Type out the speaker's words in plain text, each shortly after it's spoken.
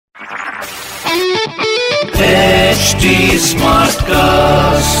HD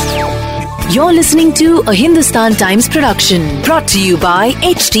Smartcast. You're listening to a Hindustan Times production brought to you by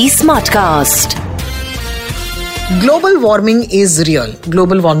HD Smartcast. Global warming is real.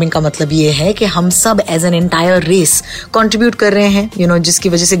 Global warming का मतलब ये है कि हम सब as an entire race contribute कर रहे हैं, जिसकी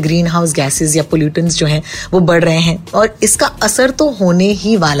वजह से ग्रीन हाउस गैसेज या पोल्यूटेंट्स जो हैं वो बढ़ रहे हैं और इसका असर तो होने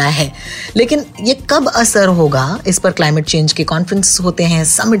ही वाला है. लेकिन ये कब असर होगा, इस पर क्लाइमेट चेंज के कॉन्फ्रेंस होते हैं,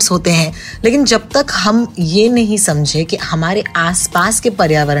 समिट्स होते हैं, लेकिन जब तक हम ये नहीं समझे कि हमारे आसपास के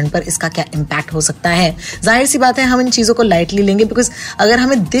पर्यावरण पर इसका क्या इम्पैक्ट हो सकता है, जाहिर सी बात है हम इन चीज़ों को लाइटली लेंगे. बिकॉज अगर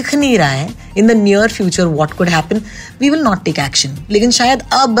हमें दिख नहीं रहा है in the near future what could happen, we will not take action. लेकिन शायद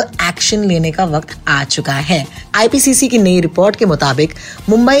अब एक्शन लेने का वक्त आ चुका है. IPCC की नई रिपोर्ट के मुताबिक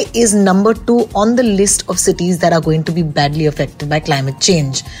Mumbai is number 2 on the list of cities that are going to be badly affected by climate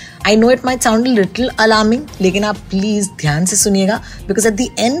change. I know it might sound a little alarming, लेकिन आप प्लीज ध्यान से सुनिएगा, because at the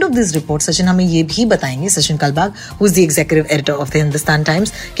end of this report Sachin हमें ये भी बताएंगे, Sachin Kalbag who is the executive editor of the Hindustan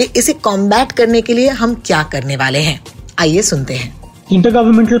Times, कि इसे कॉम्बैट करने के लिए हम क्या करने वाले हैं. आइए सुनते हैं.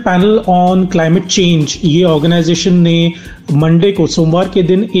 Intergovernmental panel on climate change, ये ऑर्गेनाइजेशन ने मंडे को, सोमवार के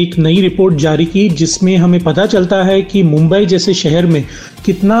दिन, एक नई रिपोर्ट जारी की जिसमें हमें पता चलता है कि मुंबई जैसे शहर में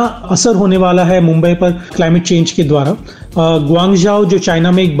कितना असर होने वाला है मुंबई पर क्लाइमेट चेंज के द्वारा. ग्वांगझाओ जो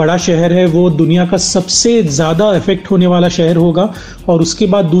चाइना में एक बड़ा शहर है, वो दुनिया का सबसे ज़्यादा इफेक्ट होने वाला शहर होगा और उसके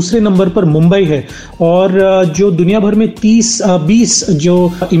बाद दूसरे नंबर पर मुंबई है. और जो दुनिया भर में 20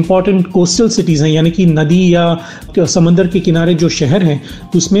 जो इम्पॉर्टेंट कोस्टल सिटीज़ हैं, यानी कि नदी या समंदर के किनारे जो शहर हैं,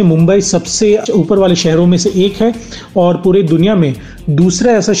 उसमें मुंबई सबसे ऊपर वाले शहरों में से एक है और पूरे दुनिया में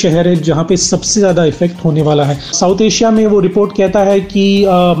दूसरा ऐसा शहर है जहाँ पे सबसे ज़्यादा इफेक्ट होने वाला है. साउथ एशिया में वो रिपोर्ट कहता है कि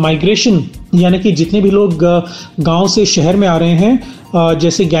माइग्रेशन, यानी कि जितने भी लोग गांव से शहर में आ रहे हैं,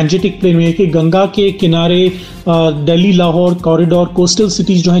 जैसे गैंजेटिक प्लेन में, कि गंगा के किनारे Delhi, Lahore corridor, coastal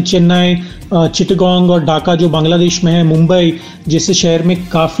cities जो हैं, चेन्नई, चिटगांग और ढाका जो बांग्लादेश में है, मुंबई जैसे शहर में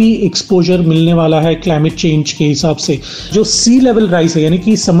काफ़ी एक्सपोजर मिलने वाला है क्लाइमेट चेंज के हिसाब से. जो सी लेवल राइज है, यानी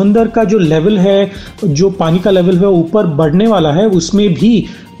कि समंदर का जो लेवल है, जो पानी का लेवल है ऊपर बढ़ने वाला है, उसमें भी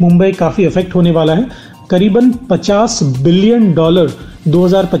मुंबई काफ़ी इफेक्ट होने वाला है. करीबन $50 बिलियन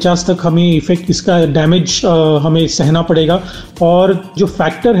 2050 तक हमें इफेक्ट, इसका डैमेज हमें सहना पड़ेगा. और जो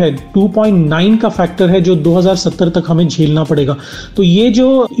फैक्टर है 2.9 का फैक्टर है जो 2070 तक हमें झेलना पड़ेगा. तो ये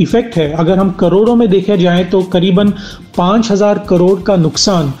जो इफेक्ट है, अगर हम करोड़ों में देखा जाए तो करीबन 5,000 करोड़ का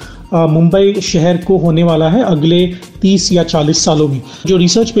नुकसान मुंबई शहर को होने वाला है अगले 30 या 40 सालों में. जो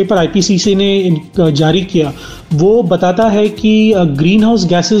रिसर्च पेपर IPCC ने जारी किया वो बताता है कि ग्रीन हाउस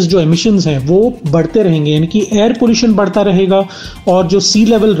गैसेस जो एमिशंस हैं वो बढ़ते रहेंगे, यानी कि एयर पोल्यूशन बढ़ता रहेगा और जो सी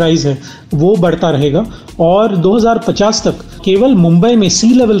लेवल राइज है वो बढ़ता रहेगा. और 2050 तक केवल मुंबई में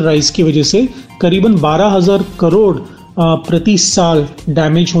सी लेवल राइज की वजह से करीबन 12,000 करोड़ प्रति साल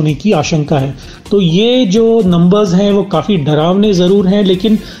डैमेज होने की आशंका है. तो ये जो नंबर्स हैं वो काफ़ी डरावने ज़रूर हैं,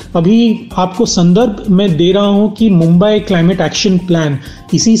 लेकिन अभी आपको संदर्भ मैं दे रहा हूँ कि मुंबई क्लाइमेट एक्शन प्लान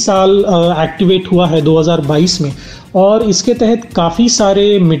इसी साल एक्टिवेट हुआ है 2022 में, और इसके तहत काफ़ी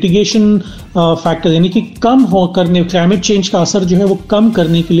सारे मिटिगेशन फैक्टर, यानी कि कम हो करने, क्लाइमेट चेंज का असर जो है वो कम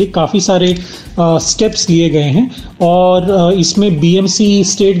करने के लिए काफ़ी सारे स्टेप्स लिए गए हैं. और इसमें BMC,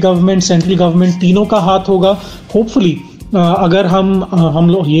 state government, central government, तीनों का हाथ होगा. होपफुली अगर हम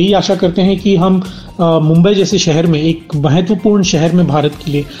लोग यही आशा करते हैं कि हम मुंबई जैसे शहर में, एक महत्वपूर्ण शहर में भारत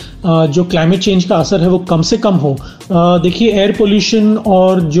के लिए, जो क्लाइमेट चेंज का असर है वो कम से कम हो. देखिए, एयर पोल्यूशन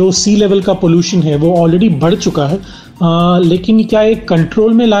और जो सी लेवल का पोल्यूशन है वो ऑलरेडी बढ़ चुका है, लेकिन क्या एक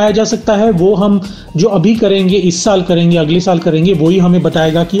कंट्रोल में लाया जा सकता है, वो हम जो अभी करेंगे, इस साल करेंगे, अगले साल करेंगे, वही हमें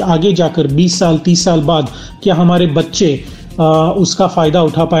बताएगा कि आगे जाकर 20 साल 30 साल बाद क्या हमारे बच्चे उसका फ़ायदा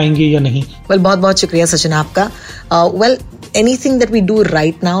उठा पाएंगे या नहीं. बहुत बहुत शुक्रिया सचिन आपका. anything that we do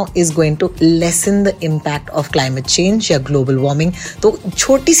right now is going to lessen the impact of climate change या global warming. तो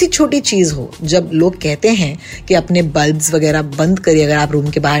छोटी सी छोटी चीज़ हो, जब लोग कहते हैं कि अपने बल्ब्स वगैरह बंद करिए अगर आप रूम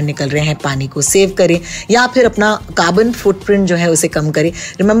के बाहर निकल रहे हैं, पानी को सेव करें या फिर अपना कार्बन फुटप्रिंट जो है उसे कम करें.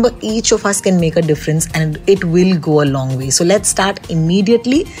 Remember, each of us can make a difference and it will go a long way. So let's start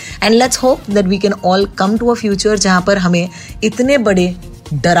immediately and let's hope that we can all come to a future जहाँ पर हमें इतने बड़े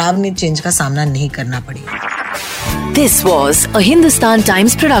डरावने चेंज का सामना नहीं करना पड़े. This was a Hindustan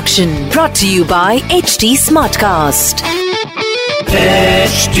Times production brought to you by HD Smartcast.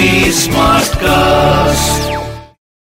 HD Smartcast.